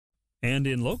And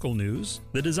in local news,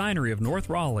 the Designery of North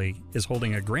Raleigh is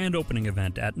holding a grand opening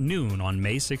event at noon on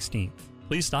May 16th.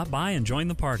 Please stop by and join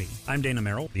the party. I'm Dana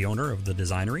Merrill, the owner of the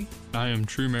Designery. I am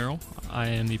True Merrill. I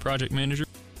am the project manager.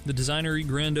 The Designery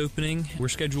grand opening, we're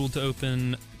scheduled to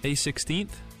open May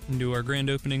 16th and do our grand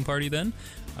opening party then.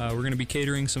 We're going to be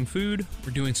catering some food.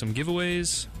 We're doing some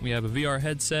giveaways. We have a VR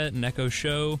headset, an Echo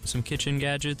Show, some kitchen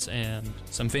gadgets, and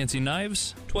some fancy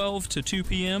knives. 12 to 2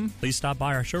 p.m. Please stop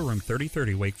by our showroom,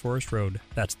 3030 Wake Forest Road.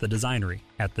 That's the Designery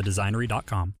at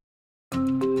thedesignery.com.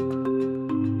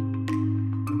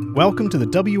 Welcome to the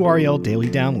WRAL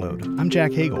Daily Download. I'm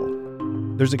Jack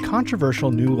Hagel. There's a controversial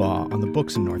new law on the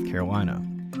books in North Carolina,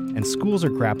 and schools are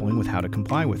grappling with how to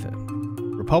comply with it.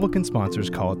 Republican sponsors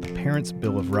call it the Parents'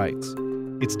 Bill of Rights.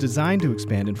 It's designed to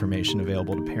expand information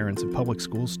available to parents of public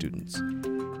school students.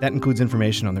 That includes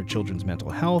information on their children's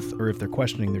mental health or if they're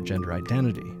questioning their gender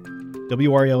identity.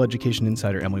 WRAL Education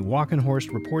Insider Emily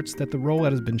Walkenhorst reports that the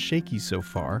rollout has been shaky so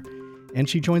far, and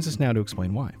she joins us now to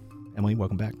explain why. Emily,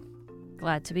 welcome back.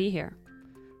 Glad to be here.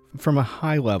 From a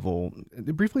high level,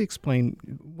 briefly explain,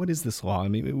 what is this law? I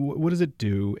mean, what does it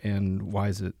do, and why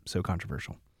is it so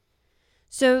controversial?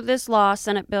 So this law,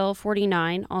 Senate Bill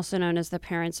 49, also known as the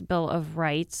Parents' Bill of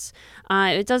Rights,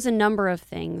 it does a number of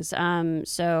things.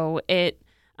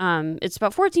 It's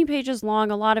about 14 pages long.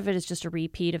 A lot of it is just a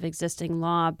repeat of existing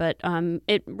law, but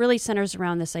it really centers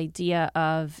around this idea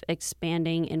of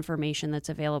expanding information that's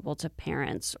available to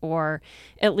parents, or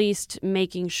at least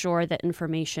making sure that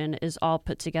information is all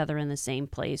put together in the same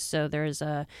place. So there's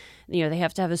they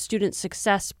have to have a student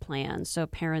success plan. So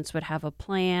parents would have a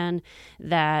plan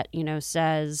that,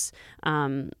 says,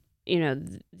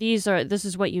 this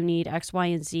is what you need, X, Y,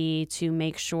 and Z, to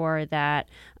make sure that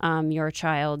your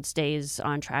child stays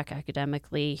on track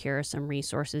academically. Here are some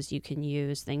resources you can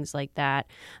use, things like that.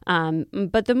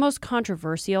 But the most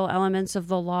controversial elements of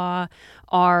the law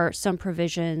are some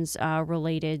provisions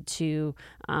related to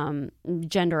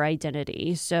gender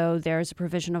identity. So there's a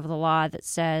provision of the law that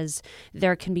says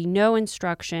there can be no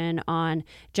instruction on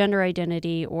gender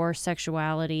identity or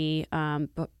sexuality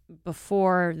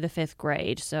before the fifth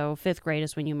grade. So fifth grade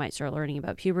is when you might start learning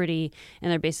about puberty, and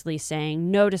they're basically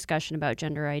saying no discussion about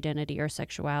gender identity or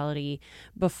sexuality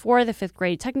before the fifth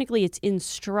grade. Technically, it's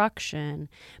instruction,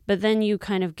 but then you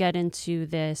kind of get into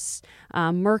this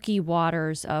murky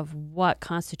waters of what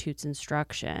constitutes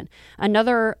instruction.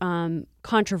 Another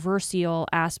controversial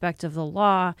aspect of the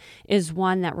law is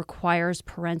one that requires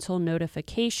parental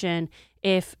notification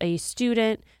if a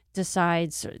student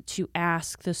decides to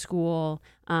ask the school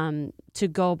to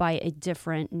go by a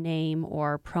different name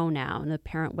or pronoun. The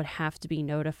parent would have to be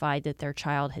notified that their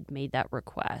child had made that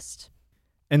request.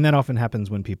 And that often happens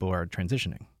when people are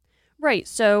transitioning. Right.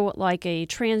 So like a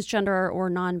transgender or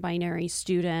non-binary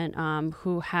student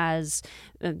who has,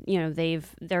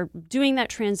 they're doing that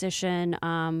transition,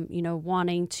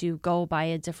 wanting to go by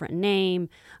a different name,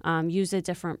 use a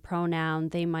different pronoun.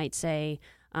 They might say,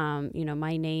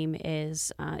 my name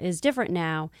is different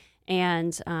now.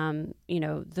 And,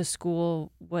 the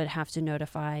school would have to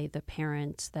notify the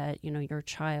parent that, your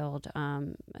child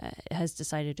has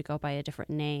decided to go by a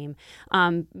different name.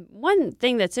 One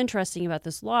thing that's interesting about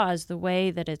this law is the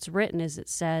way that it's written is it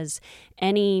says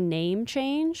any name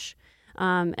change.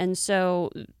 And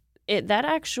so that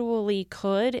actually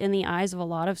could, in the eyes of a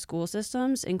lot of school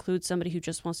systems, include somebody who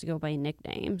just wants to go by a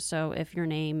nickname. So if your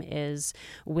name is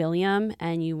William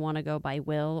and you want to go by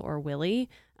Will or Willie,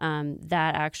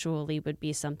 that actually would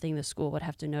be something the school would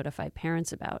have to notify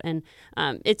parents about. And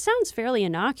it sounds fairly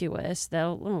innocuous,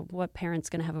 though. What parent's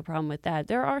going to have a problem with that?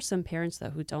 There are some parents, though,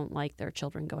 who don't like their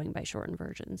children going by shortened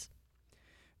versions.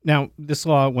 Now, this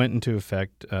law went into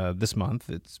effect this month.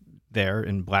 It's there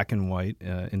in black and white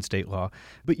in state law.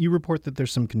 But you report that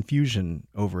there's some confusion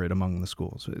over it among the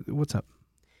schools. What's up?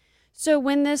 So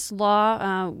when this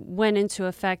law went into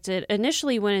effect, it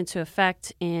initially went into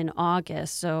effect in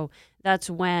August. So that's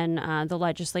when the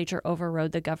legislature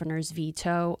overrode the governor's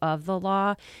veto of the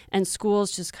law, and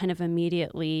schools just kind of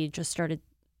immediately just started,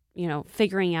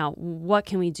 figuring out what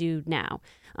can we do now.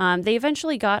 They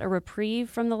eventually got a reprieve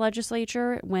from the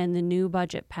legislature when the new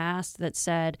budget passed that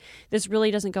said this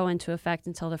really doesn't go into effect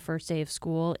until the first day of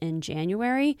school in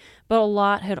January, but a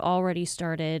lot had already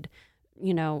started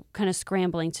kind of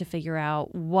scrambling to figure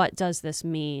out what does this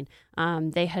mean.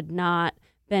 They had not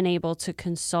been able to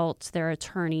consult their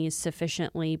attorneys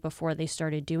sufficiently before they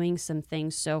started doing some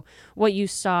things. So what you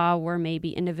saw were maybe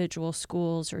individual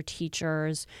schools or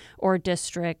teachers or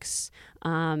districts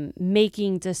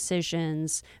making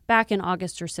decisions back in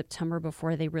August or September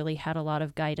before they really had a lot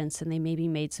of guidance, and they maybe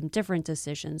made some different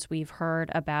decisions. We've heard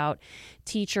about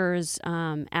teachers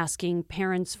asking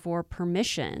parents for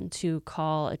permission to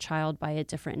call a child by a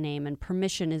different name, and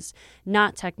permission is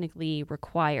not technically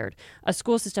required. A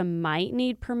school system might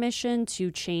need permission to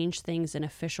change things in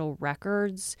official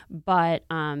records, but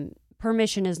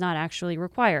permission is not actually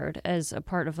required as a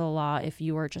part of the law if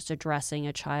you are just addressing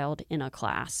a child in a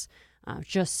class.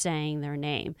 Just saying their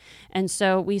name. And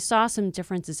so we saw some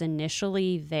differences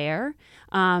initially there.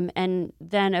 And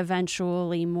then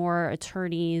eventually more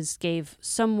attorneys gave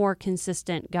some more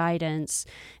consistent guidance.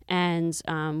 And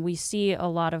we see a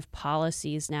lot of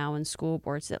policies now in school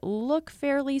boards that look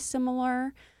fairly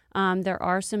similar. There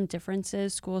are some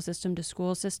differences, school system to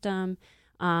school system.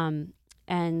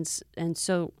 And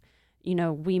so,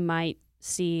 we might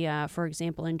see, for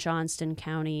example, in Johnston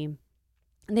County,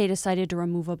 they decided to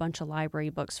remove a bunch of library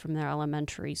books from their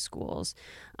elementary schools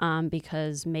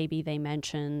because maybe they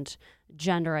mentioned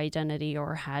gender identity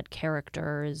or had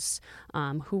characters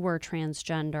who were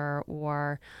transgender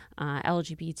or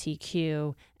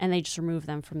LGBTQ, and they just removed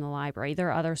them from the library. There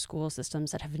are other school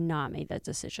systems that have not made that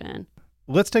decision.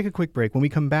 Let's take a quick break. When we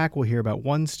come back, we'll hear about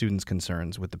one student's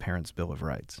concerns with the Parents' Bill of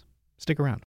Rights. Stick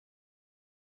around.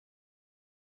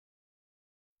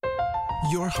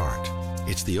 Your heart.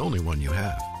 It's the only one you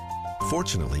have.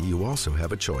 Fortunately, you also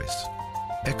have a choice.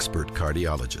 Expert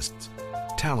cardiologists,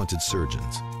 talented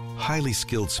surgeons, highly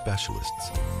skilled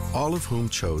specialists, all of whom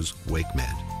chose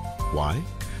WakeMed. Why?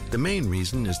 The main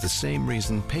reason is the same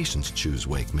reason patients choose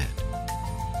WakeMed.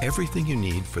 Everything you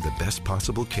need for the best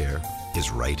possible care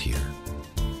is right here.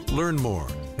 Learn more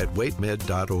at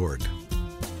wakemed.org.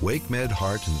 WakeMed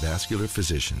Heart and Vascular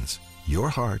Physicians. Your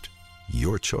heart,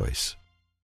 your choice.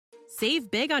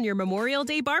 Save big on your Memorial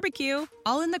Day barbecue,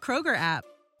 all in the Kroger app.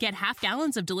 Get half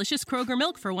gallons of delicious Kroger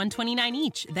milk for $1.29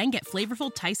 each. Then get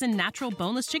flavorful Tyson natural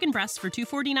boneless chicken breasts for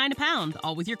 $2.49 a pound,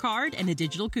 all with your card and a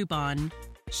digital coupon.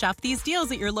 Shop these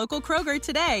deals at your local Kroger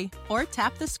today, or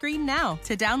tap the screen now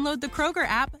to download the Kroger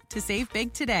app to save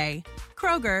big today.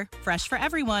 Kroger, fresh for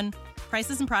everyone.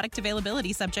 Prices and product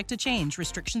availability subject to change.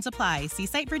 Restrictions apply. See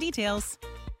site for details.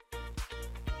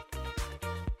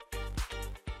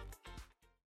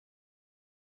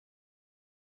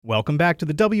 Welcome back to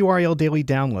the WRAL Daily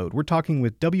Download. We're talking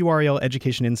with WRAL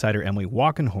Education Insider Emily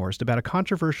Walkenhorst about a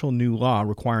controversial new law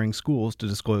requiring schools to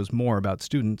disclose more about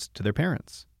students to their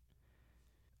parents.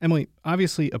 Emily,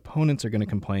 obviously opponents are going to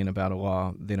complain about a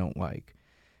law they don't like.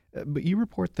 But you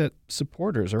report that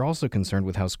supporters are also concerned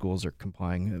with how schools are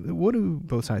complying. What do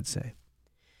both sides say?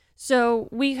 So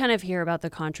we kind of hear about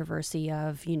the controversy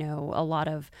of, a lot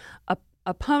of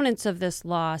opponents of this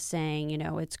law saying,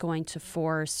 it's going to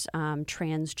force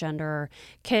transgender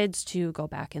kids to go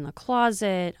back in the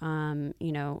closet,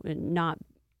 not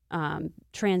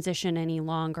transition any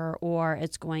longer, or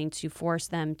it's going to force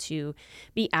them to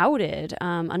be outed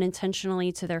unintentionally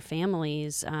to their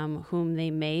families whom they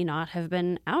may not have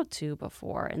been out to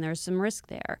before. And there's some risk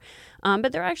there.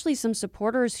 But there are actually some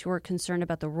supporters who are concerned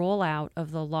about the rollout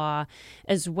of the law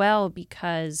as well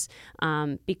because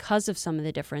of some of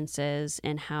the differences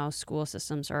in how school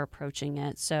systems are approaching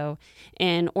it. So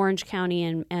in Orange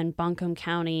County and Buncombe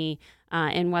County,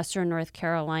 in Western North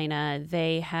Carolina,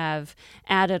 they have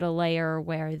added a layer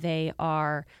where they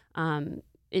are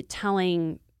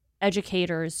telling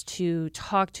educators to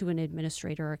talk to an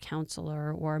administrator or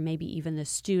counselor or maybe even the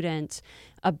student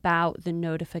about the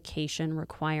notification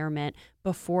requirement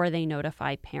before they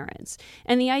notify parents.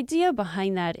 And the idea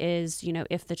behind that is,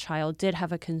 if the child did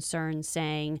have a concern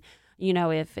saying,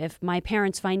 if my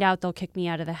parents find out they'll kick me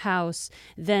out of the house,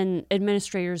 then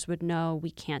administrators would know we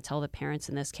can't tell the parents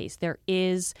in this case. There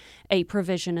is a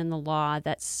provision in the law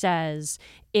that says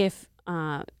if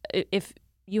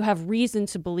you have reason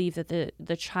to believe that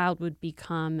the child would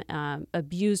become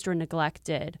abused or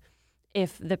neglected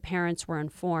if the parents were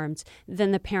informed,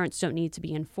 then the parents don't need to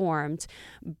be informed.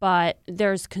 But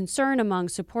there's concern among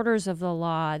supporters of the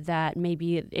law that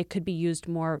maybe it could be used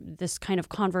more, this kind of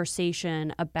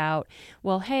conversation about,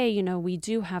 well, hey, we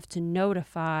do have to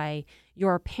notify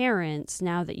your parents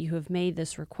now that you have made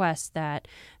this request that,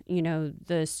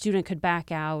 the student could back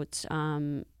out,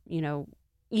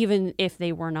 even if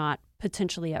they were not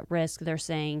potentially at risk. They're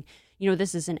saying,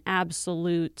 this is an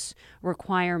absolute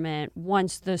requirement.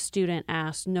 Once the student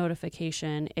asks,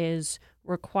 notification is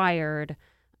required.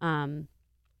 And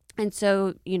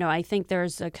so, I think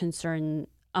there's a concern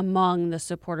among the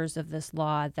supporters of this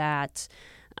law that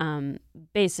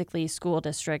basically school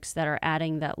districts that are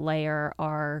adding that layer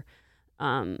are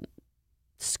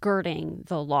skirting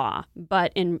the law.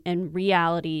 But in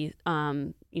reality,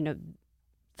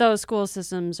 those school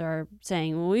systems are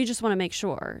saying, well, we just want to make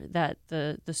sure that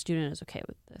the student is okay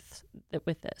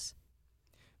with this.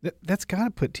 That's got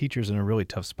to put teachers in a really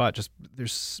tough spot. Just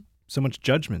there's so much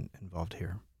judgment involved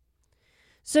here.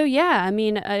 So, yeah, I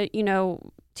mean,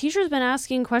 teachers have been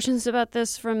asking questions about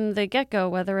this from the get-go,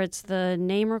 whether it's the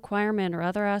name requirement or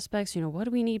other aspects. What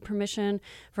do we need permission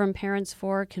from parents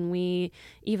for? Can we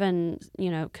even,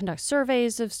 conduct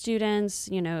surveys of students,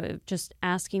 just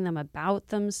asking them about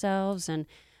themselves? And,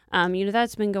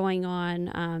 that's been going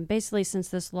on basically since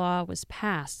this law was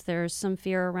passed. There's some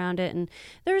fear around it. And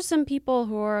there's some people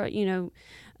who are,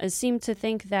 seem to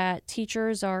think that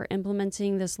teachers are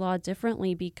implementing this law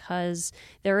differently because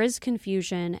there is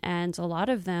confusion, and a lot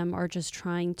of them are just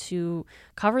trying to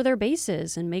cover their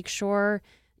bases and make sure,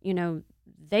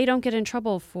 they don't get in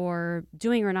trouble for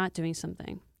doing or not doing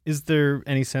something. Is there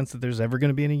any sense that there's ever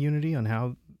going to be any unity on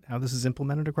how this is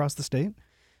implemented across the state?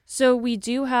 So we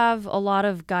do have a lot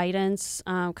of guidance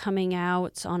coming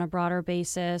out on a broader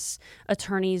basis.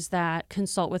 Attorneys that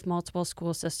consult with multiple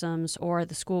school systems, or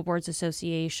the School Boards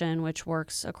Association, which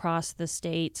works across the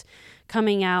state,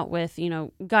 coming out with,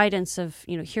 guidance of,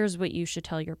 here's what you should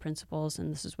tell your principals,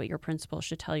 and this is what your principals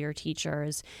should tell your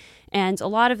teachers. And a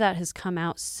lot of that has come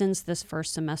out since this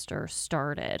first semester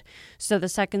started. So the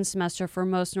second semester for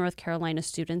most North Carolina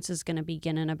students is going to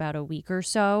begin in about a week or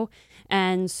so.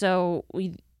 And so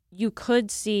you could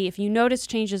see, if you notice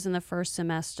changes in the first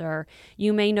semester,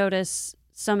 you may notice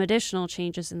some additional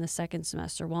changes in the second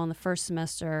semester. While in the first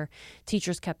semester,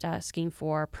 teachers kept asking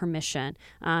for permission.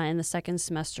 In the second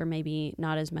semester, maybe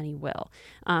not as many will.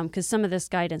 Because some of this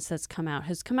guidance that's come out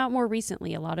has come out more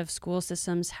recently. A lot of school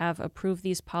systems have approved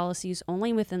these policies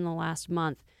only within the last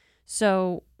month.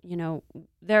 So,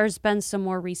 there's been some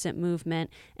more recent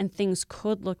movement, and things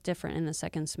could look different in the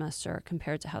second semester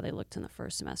compared to how they looked in the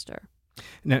first semester.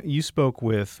 Now, you spoke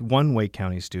with one Wake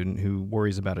County student who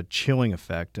worries about a chilling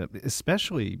effect,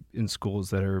 especially in schools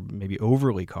that are maybe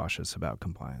overly cautious about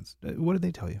compliance. What did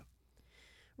they tell you?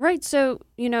 Right. So,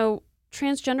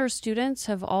 transgender students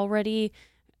have already,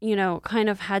 kind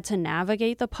of had to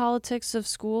navigate the politics of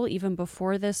school even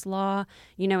before this law.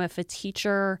 If a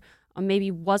teacher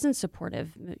maybe wasn't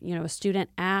supportive, a student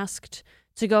asked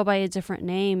to go by a different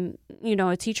name,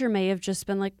 a teacher may have just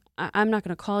been like, I'm not going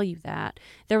to call you that.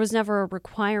 There was never a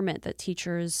requirement that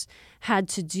teachers had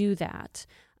to do that.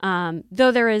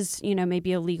 Though there is,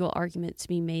 maybe a legal argument to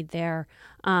be made there.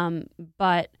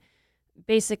 But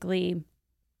basically,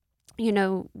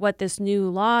 what this new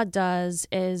law does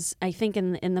is, I think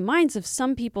in the minds of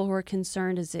some people who are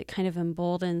concerned, is it kind of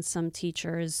emboldens some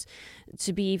teachers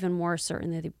to be even more certain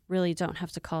that they really don't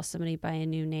have to call somebody by a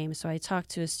new name. So I talked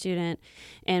to a student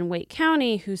in Wake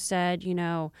County who said,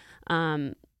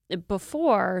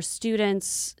 before,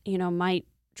 students, might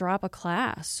drop a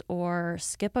class or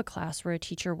skip a class where a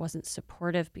teacher wasn't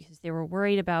supportive because they were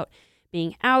worried about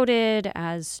being outed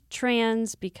as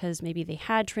trans because maybe they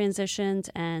had transitioned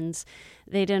and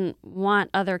they didn't want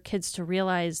other kids to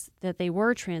realize that they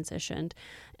were transitioned.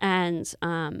 And,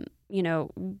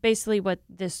 basically what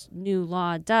this new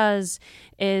law does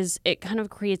is it kind of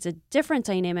creates a different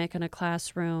dynamic in a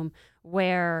classroom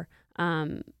where,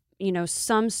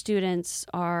 some students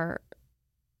are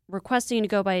requesting to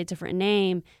go by a different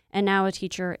name, and now a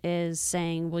teacher is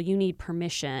saying, well, you need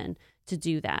permission to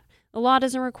do that. The law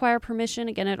doesn't require permission.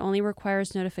 Again, it only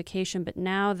requires notification, but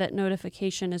now that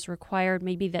notification is required,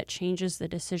 maybe that changes the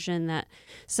decision that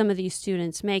some of these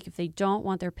students make. If they don't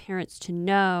want their parents to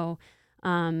know,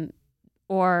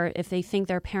 or if they think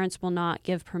their parents will not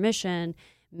give permission,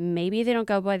 maybe they don't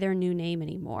go by their new name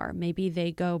anymore. Maybe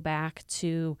they go back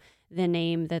to the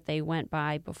name that they went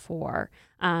by before.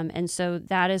 And so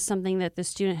that is something that the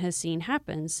student has seen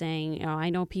happen, saying, I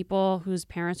know people whose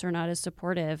parents are not as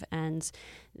supportive and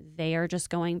they are just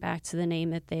going back to the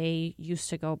name that they used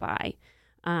to go by.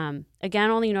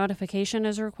 Again, only notification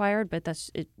is required, but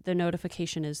the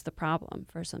notification is the problem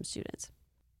for some students.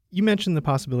 You mentioned the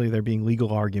possibility of there being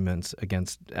legal arguments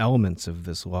against elements of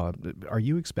this law. Are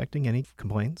you expecting any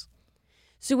complaints?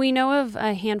 So we know of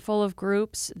a handful of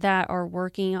groups that are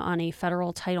working on a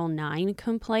federal Title IX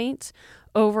complaint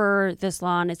over this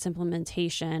law and its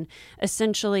implementation.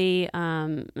 Essentially,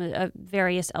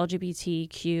 various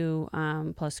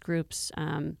LGBTQ plus groups,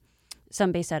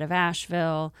 some based out of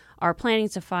Asheville, are planning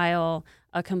to file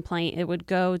a complaint. It would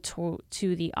go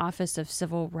to the Office of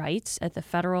Civil Rights at the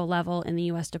federal level in the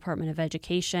U.S. Department of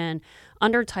Education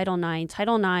under Title IX.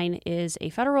 Title IX is a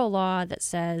federal law that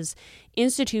says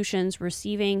institutions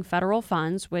receiving federal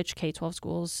funds, which K-12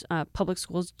 schools, public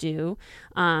schools do,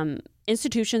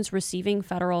 institutions receiving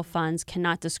federal funds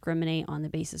cannot discriminate on the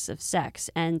basis of sex.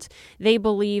 And they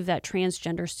believe that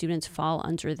transgender students fall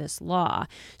under this law.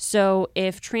 So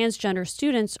if transgender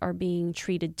students are being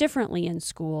treated differently in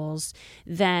schools,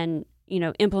 then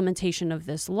implementation of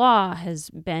this law has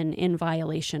been in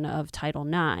violation of Title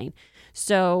IX.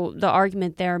 So the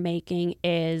argument they're making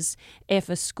is if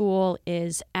a school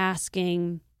is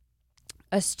asking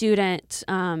a student,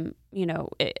 let's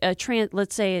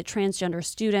say a transgender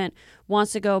student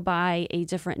wants to go by a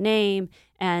different name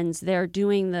and they're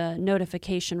doing the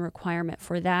notification requirement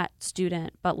for that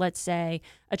student, but let's say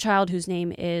a child whose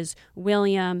name is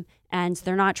William and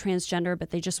they're not transgender, but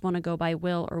they just want to go by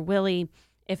Will or Willie.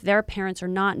 If their parents are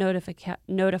not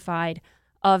notified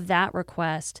of that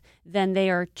request, then they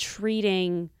are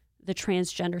treating the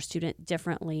transgender student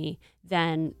differently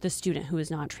than the student who is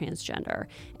not transgender,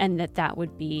 and that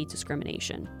would be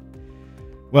discrimination.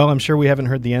 Well, I'm sure we haven't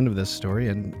heard the end of this story,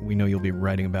 and we know you'll be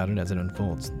writing about it as it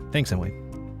unfolds. Thanks, Emily.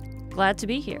 Glad to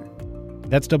be here.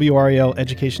 That's WRAL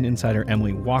Education Insider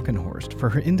Emily Walkenhorst. For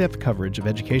her in-depth coverage of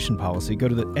education policy, go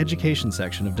to the education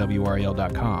section of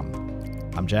WRAL.com.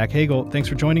 I'm Jack Hagel. Thanks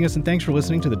for joining us, and thanks for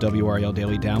listening to the WRAL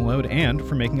Daily Download and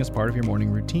for making us part of your morning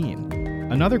routine.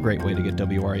 Another great way to get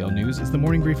WRAL news is the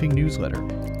Morning Briefing newsletter.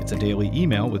 It's a daily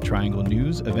email with Triangle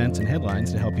news, events, and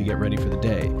headlines to help you get ready for the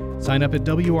day. Sign up at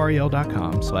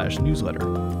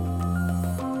WRAL.com/newsletter.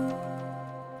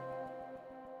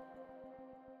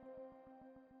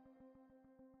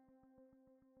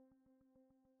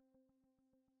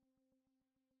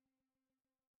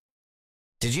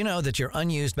 Did you know that your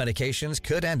unused medications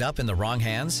could end up in the wrong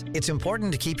hands? It's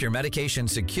important to keep your medications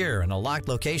secure in a locked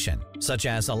location, such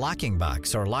as a locking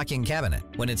box or locking cabinet.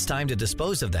 When it's time to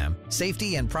dispose of them,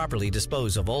 safely and properly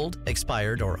dispose of old,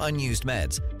 expired, or unused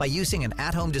meds by using an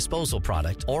at-home disposal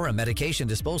product or a medication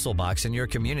disposal box in your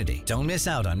community. Don't miss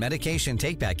out on medication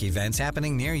take-back events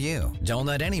happening near you. Don't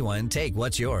let anyone take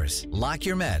what's yours. Lock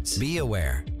your meds. Be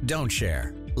aware. Don't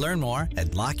share. Learn more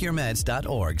at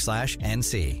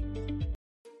lockyourmeds.org/NC.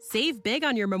 Save big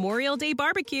on your Memorial Day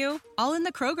barbecue, all in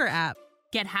the Kroger app.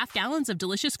 Get half gallons of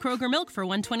delicious Kroger milk for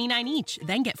 $1.29 each.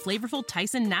 Then get flavorful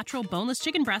Tyson natural boneless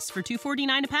chicken breasts for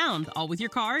 $2.49 a pound, all with your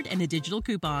card and a digital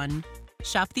coupon.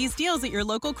 Shop these deals at your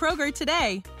local Kroger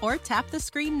today, or tap the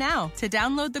screen now to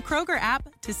download the Kroger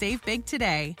app to save big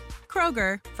today.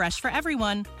 Kroger, fresh for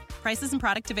everyone. Prices and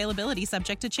product availability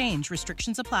subject to change.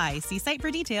 Restrictions apply. See site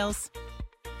for details.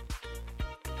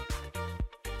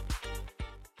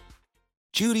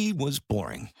 Judy was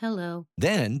boring. Hello.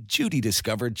 Then Judy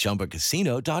discovered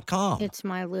ChumbaCasino.com. It's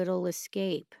my little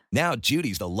escape. Now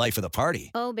Judy's the life of the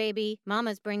party. Oh, baby,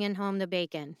 mama's bringing home the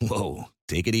bacon. Whoa,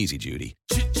 take it easy, Judy.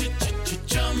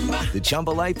 The Chumba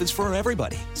life is for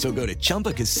everybody. So go to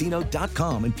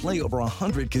ChumbaCasino.com and play over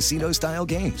 100 casino-style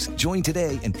games. Join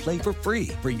today and play for free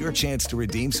for your chance to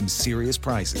redeem some serious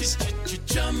prizes.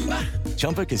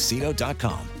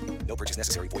 ChumbaCasino.com. No purchase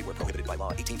necessary. Void where prohibited by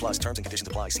law. 18+ terms and conditions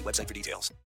apply. See website for details.